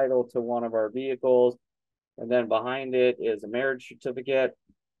is a title to one of our vehicles. And then behind it is a marriage certificate.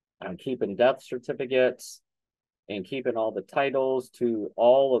 I'm keeping death certificates and keeping all the titles to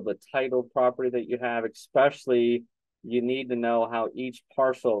all of the title property that you have. Especially, you need to know how each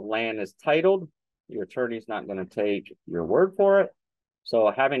parcel of land is titled. Your attorney's not going to take your word for it.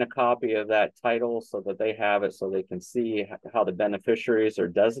 So having a copy of that title so that they have it, so they can see how the beneficiaries are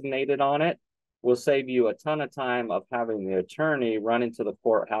designated on it, will save you a ton of time of having the attorney run into the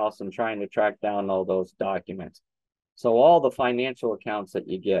courthouse and trying to track down all those documents. So all the financial accounts that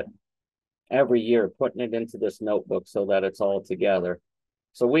you get every year, putting it into this notebook so that it's all together.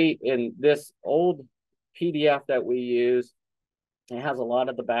 So in this old PDF that we use, it has a lot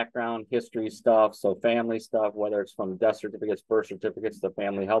of the background history stuff. So family stuff, whether it's from death certificates, birth certificates, the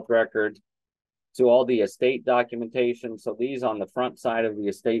family health records, to all the estate documentation. So these on the front side of the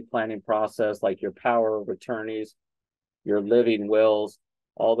estate planning process, like your power of attorneys, your living wills,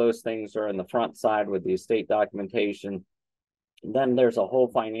 all those things are in the front side with the estate documentation. And then there's a whole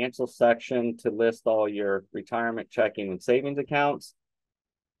financial section to list all your retirement checking and savings accounts.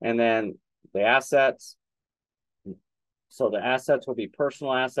 And then the assets. So the assets will be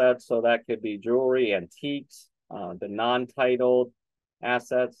personal assets. So that could be jewelry, antiques, the non-titled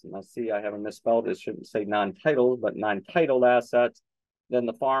assets. And I see I haven't misspelled it. Shouldn't say non-titled, but non-titled assets. Then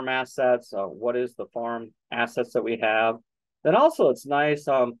the farm assets. What is the farm assets that we have? Then also it's nice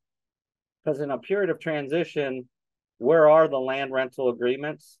because in a period of transition, where are the land rental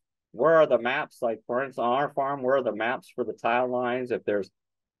agreements? Where are the maps? Like for instance, on our farm, where are the maps for the tile lines? If there's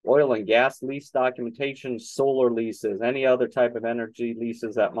oil and gas lease documentation, solar leases, any other type of energy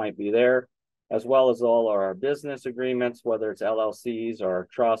leases that might be there, as well as all our business agreements, whether it's LLCs or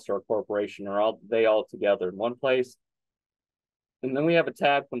trust or corporation, or they all together in one place. And then we have a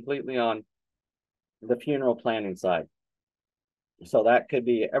tab completely on the funeral planning side. So that could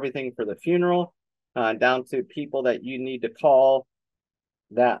be everything for the funeral, down to people that you need to call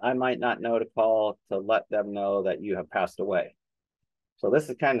that I might not know to call to let them know that you have passed away. So this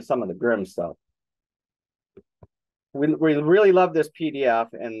is kind of some of the grim stuff. We really love this PDF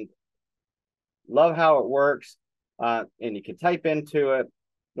and love how it works. And you can type into it.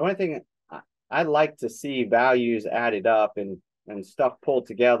 The only thing I like to see values added up and stuff pulled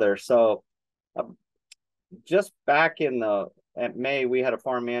together. So just back at May, we had a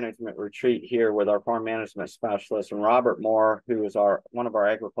farm management retreat here with our farm management specialist, and Robert Moore, who is one of our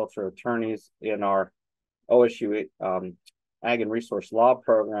agriculture attorneys in our OSU Ag and Resource Law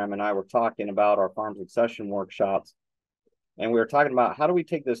program, and I were talking about our farm succession workshops. And we were talking about how do we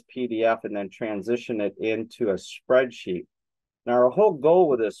take this PDF and then transition it into a spreadsheet. Now, our whole goal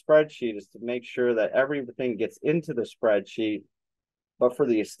with this spreadsheet is to make sure that everything gets into the spreadsheet. But for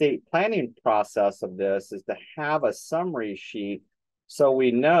the estate planning process of this is to have a summary sheet so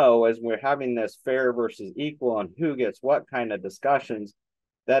we know as we're having this fair versus equal and who gets what kind of discussions,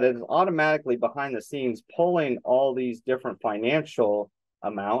 that is automatically behind the scenes pulling all these different financial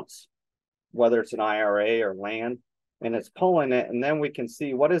amounts, whether it's an IRA or land, and it's pulling it. And then we can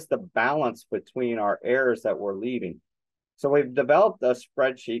see what is the balance between our heirs that we're leaving. So we've developed a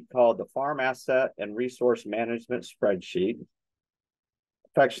spreadsheet called the Farm Asset and Resource Management Spreadsheet,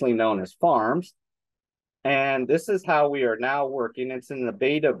 affectionately known as FARMS. And this is how we are now working. It's in the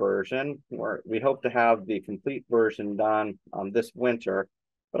beta version, where we hope to have the complete version done this winter.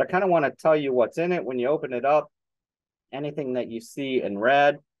 But I kind of want to tell you what's in it. When you open it up, anything that you see in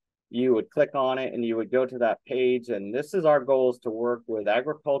red, you would click on it and you would go to that page. And this is our goal, is to work with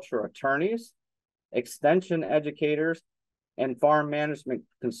agriculture attorneys, extension educators, and farm management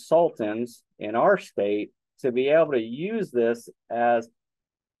consultants in our state to be able to use this as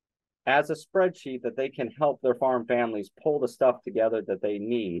a spreadsheet that they can help their farm families pull the stuff together that they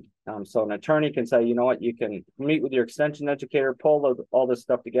need. So an attorney can say, you know what, you can meet with your extension educator, pull all this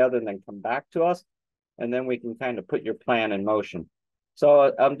stuff together, and then come back to us, and then we can kind of put your plan in motion.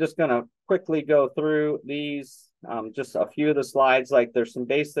 So I'm just going to quickly go through these, just a few of the slides. Like there's some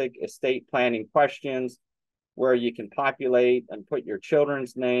basic estate planning questions where you can populate and put your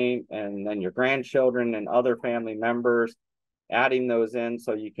children's name and then your grandchildren and other family members, adding those in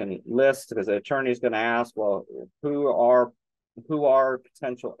so you can list, because the attorney is going to ask, well, who are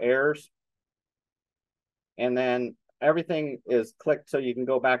potential heirs? And then everything is clicked so you can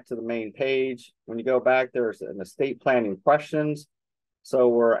go back to the main page. When you go back, there's an estate planning questions. So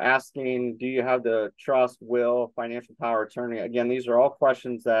we're asking, do you have the trust, will, financial power attorney? Again, these are all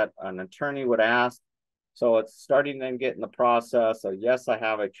questions that an attorney would ask. So it's starting them get in the process. So yes, I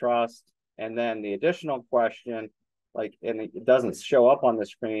have a trust. And then the additional question, like, and it doesn't show up on the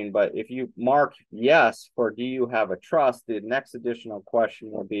screen, but if you mark yes for do you have a trust, the next additional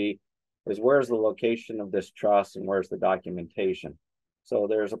question will be, is where's the location of this trust and where's the documentation? So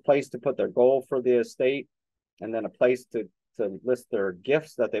there's a place to put their goal for the estate, and then a place to list their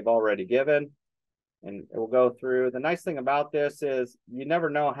gifts that they've already given. And we'll go through. The nice thing about this is you never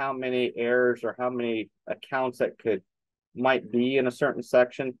know how many heirs or how many accounts that might be in a certain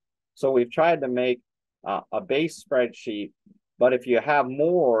section. So we've tried to make a base spreadsheet, but if you have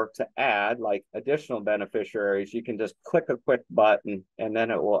more to add, like additional beneficiaries, you can just click a quick button and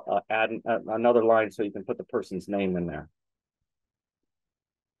then it will add another line so you can put the person's name in there.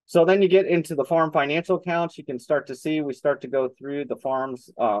 So then you get into the farm financial accounts. You can start to see, we start to go through the farms.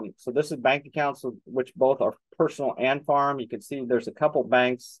 So this is bank accounts, which both are personal and farm. You can see there's a couple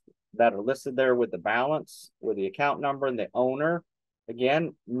banks that are listed there with the balance, with the account number and the owner.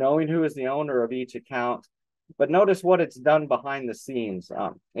 Again, knowing who is the owner of each account. But notice what it's done behind the scenes.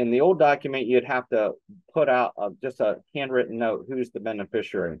 In the old document, you'd have to put out just a handwritten note, who's the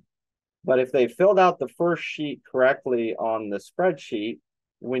beneficiary. But if they filled out the first sheet correctly on the spreadsheet,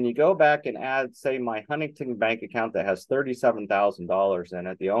 when you go back and add, say, my Huntington bank account that has $37,000 in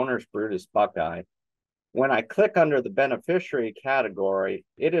it, the owner's Brutus Buckeye, when I click under the beneficiary category,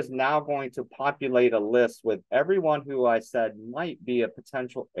 it is now going to populate a list with everyone who I said might be a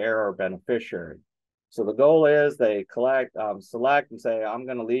potential heir or beneficiary. So the goal is they select and say, I'm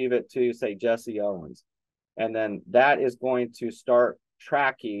going to leave it to, say, Jesse Owens. And then that is going to start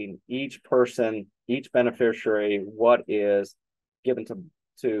tracking each person, each beneficiary, what is given to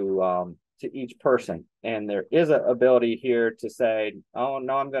each person. And there is an ability here to say, oh,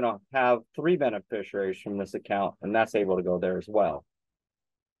 no, I'm going to have 3 beneficiaries from this account, and that's able to go there as well.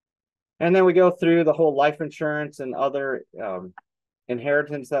 And then we go through the whole life insurance and other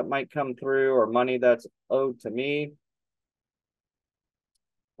inheritance that might come through or money that's owed to me.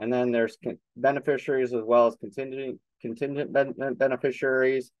 And then there's beneficiaries as well as contingent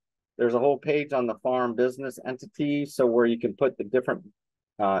beneficiaries. There's a whole page on the farm business entity, so where you can put the different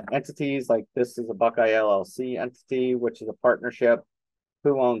entities, like this is a Buckeye LLC entity, which is a partnership,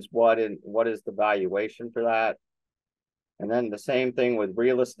 who owns what and what is the valuation for that. And then the same thing with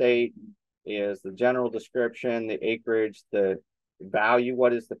real estate is the general description, the acreage, the value,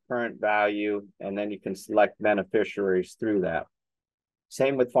 what is the current value, and then you can select beneficiaries through that.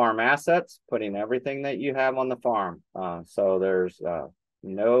 Same with farm assets, putting everything that you have on the farm. So there's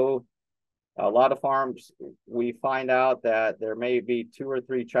a lot of farms, we find out that there may be 2 or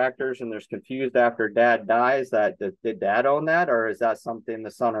 3 tractors and there's confused after dad dies that did dad own that, or is that something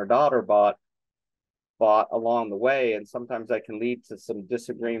the son or daughter bought? spot along the way, and sometimes that can lead to some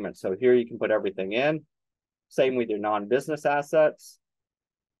disagreement. So here you can put everything in. Same with your non-business assets.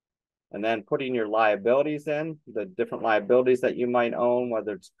 And then putting your liabilities in, the different liabilities that you might own,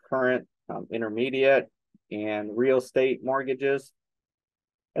 whether it's current, intermediate, and real estate mortgages.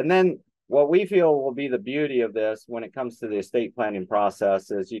 And then what we feel will be the beauty of this when it comes to the estate planning process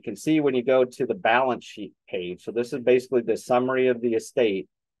is you can see when you go to the balance sheet page. So this is basically the summary of the estate.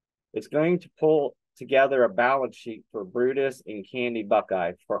 It's going to pull together a balance sheet for Brutus and Candy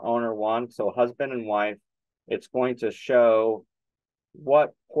Buckeye for owner one, so husband and wife. It's going to show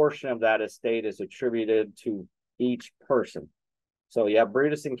what portion of that estate is attributed to each person. So you have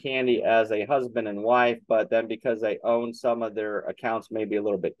Brutus and Candy as a husband and wife, but then because they own some of their accounts maybe a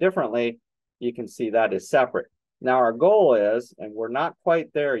little bit differently, you can see that is separate. Now our goal is, and we're not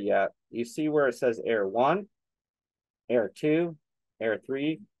quite there yet, you see where it says heir 1, heir 2, heir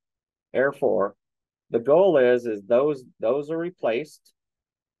 3, heir 4. The goal is those are replaced,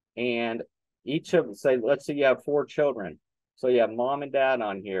 and each of, say, let's say you have 4 children. So you have mom and dad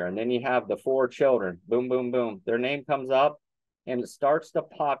on here, and then you have the 4 children. Boom, boom, boom. Their name comes up, and it starts to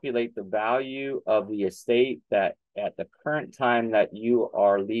populate the value of the estate that at the current time that you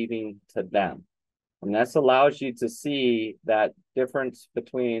are leaving to them. And this allows you to see that difference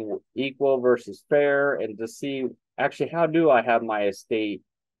between equal versus fair, and to see actually how do I have my estate,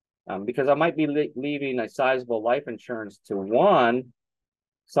 because I might be leaving a sizable life insurance to one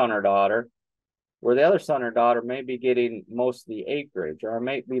son or daughter, where the other son or daughter may be getting most of the acreage, or I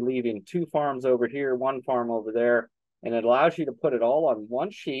might be leaving 2 farms over here, 1 farm over there, and it allows you to put it all on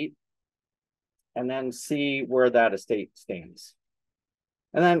one sheet and then see where that estate stands.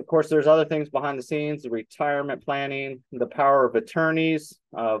 And then, of course, there's other things behind the scenes, the retirement planning, the power of attorneys,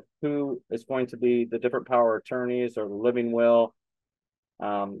 of who is going to be the different power of attorneys or the living will,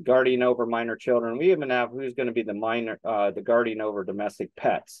 guardian over minor children. We even have who's going to be the guardian over domestic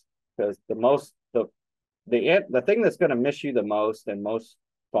pets, because the thing that's going to miss you the most in most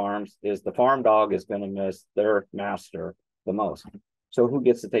farms is the farm dog is going to miss their master the most. So who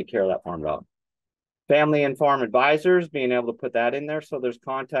gets to take care of that farm dog? Family and farm advisors, being able to put that in there so there's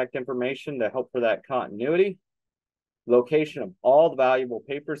contact information to help for that continuity. Location of all the valuable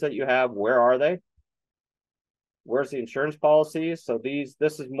papers that you have, where are they? Where's the insurance policies? So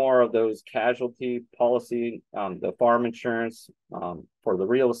this is more of those casualty policy, the farm insurance, for the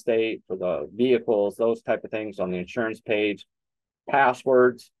real estate, for the vehicles, those type of things on the insurance page.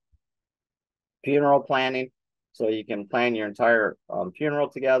 Passwords, funeral planning, so you can plan your entire funeral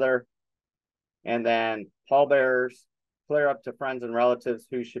together. And then pallbearers, clear up to friends and relatives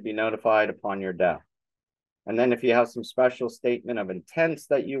who should be notified upon your death. And then if you have some special statement of intents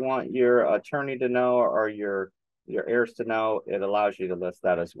that you want your attorney to know or your heirs to know, it allows you to list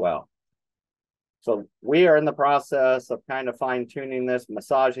that as well. So we are in the process of kind of fine tuning this,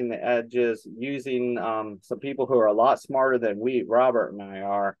 massaging the edges, using some people who are a lot smarter than Robert and I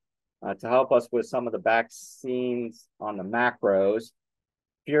are, to help us with some of the back scenes on the macros.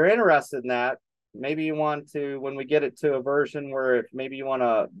 If you're interested in that, maybe you want to, when we get it to a version where if maybe you want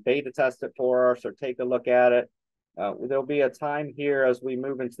to beta test it for us or take a look at it, there'll be a time here as we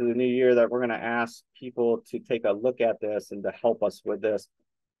move into the new year that we're going to ask people to take a look at this and to help us with this.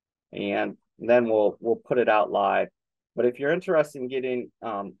 And then we'll put it out live. But if you're interested in getting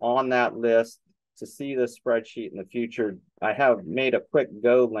on that list to see the spreadsheet in the future, I have made a quick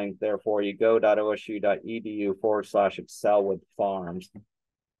go link there for you, go.osu.edu/Excel with farms.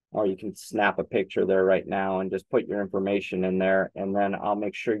 Or you can snap a picture there right now and just put your information in there. And then I'll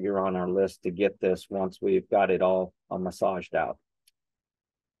make sure you're on our list to get this once we've got it all massaged out.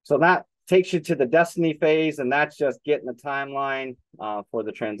 So that takes you to the destiny phase, and that's just getting the timeline for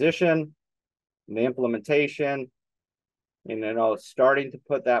the transition, the implementation, and starting to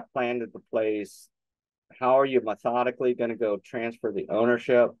put that plan into place. How are you methodically going to go transfer the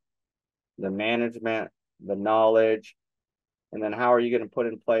ownership, the management, the knowledge, and then how are you going to put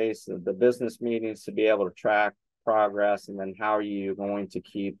in place the business meetings to be able to track progress, and then how are you going to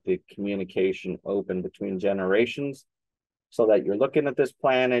keep the communication open between generations so that you're looking at this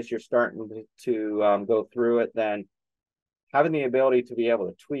plan as you're starting to go through it, then having the ability to be able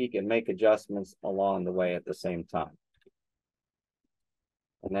to tweak and make adjustments along the way at the same time.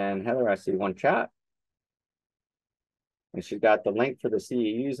 And then Heather, I see one chat. And she's got the link for the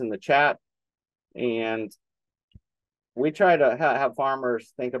CEUs in the chat. And we try to have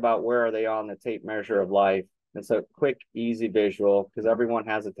farmers think about where are they on the tape measure of life. It's a quick, easy visual because everyone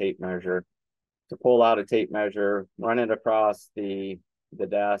has a tape measure. To pull out a tape measure, run it across the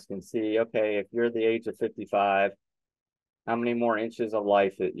desk and see, okay, if you're the age of 55, how many more inches of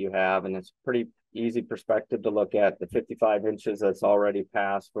life that you have. And it's pretty easy perspective to look at the 55 inches that's already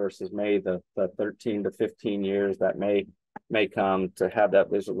passed versus maybe the 13 to 15 years that may come, to have that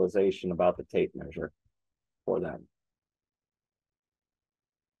visualization about the tape measure for them.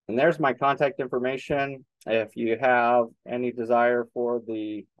 And there's my contact information. If you have any desire for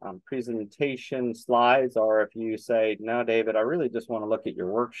the presentation slides, or if you say, no, David, I really just want to look at your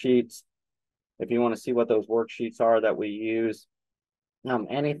worksheets. If you want to see what those worksheets are that we use,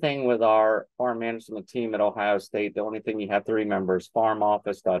 anything with our farm management team at Ohio State, the only thing you have to remember is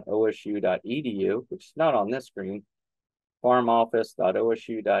farmoffice.osu.edu, which is not on this screen,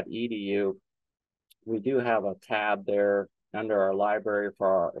 farmoffice.osu.edu. We do have a tab there under our library for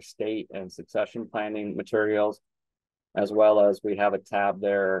our estate and succession planning materials, as well as we have a tab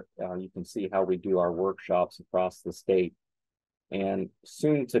there. You can see how we do our workshops across the state. And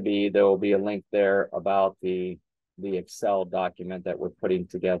soon to be, there will be a link there about the Excel document that we're putting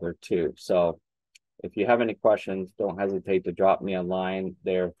together too. So if you have any questions, don't hesitate to drop me a line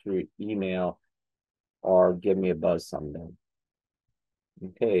there through email or give me a buzz someday.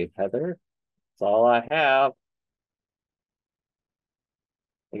 Okay, Heather, that's all I have.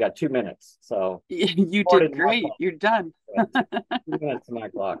 We got 2 minutes, so you did great. You're done. 2 minutes to my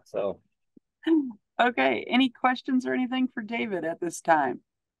clock. So okay, any questions or anything for David at this time?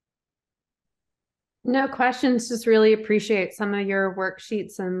 No questions. Just really appreciate some of your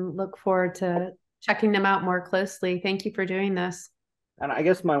worksheets and look forward to checking them out more closely. Thank you for doing this. And I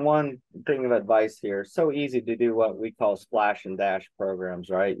guess my one thing of advice here, so easy to do what we call splash and dash programs,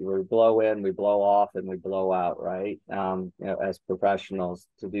 right? We blow in, we blow off, and we blow out, right? You know, as professionals,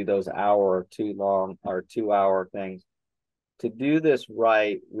 to do those hour or 2 hour things. To do this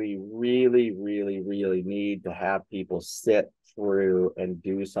right, we really, really, really need to have people sit through and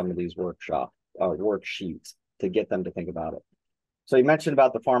do some of these worksheets to get them to think about it. So you mentioned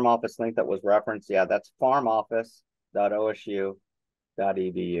about the farm office link that was referenced. Yeah, that's farmoffice.osu.edu.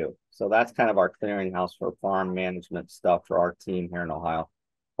 So that's kind of our clearinghouse for farm management stuff for our team here in Ohio.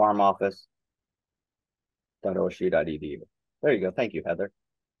 Farmoffice.osu.edu. There you go. Thank you, Heather.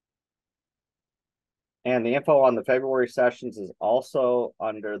 And the info on the February sessions is also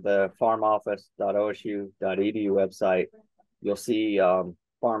under the farmoffice.osu.edu website. You'll see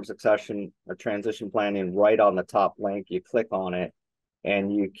farm succession or transition planning right on the top link. You click on it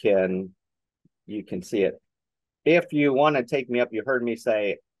and you can see it. If you want to take me up, you heard me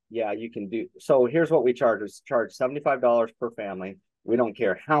say, yeah, you can do. So here's what we charge. We charge $75 per family. We don't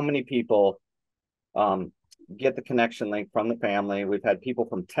care how many people get the connection link from the family. We've had people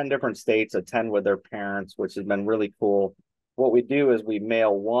from 10 different states attend with their parents, which has been really cool. What we do is we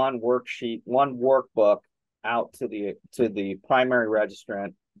mail one worksheet, one workbook out to the primary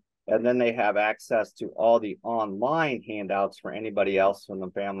registrant, and then they have access to all the online handouts for anybody else from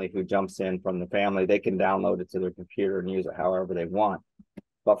the family who jumps in from the family. They can download it to their computer and use it however they want.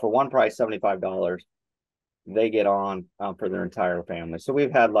 But for one price, $75, they get on for their entire family. So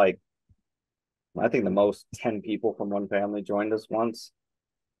we've had, like, I think the most 10 people from one family joined us once.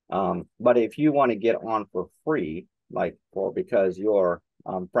 But if you want to get on for free, because you're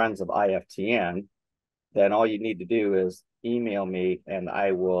friends of IFTN, then all you need to do is email me and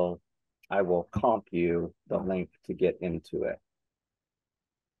I will comp you the link to get into it.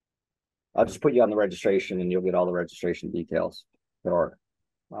 I'll just put you on the registration and you'll get all the registration details for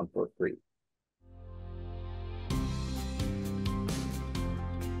free.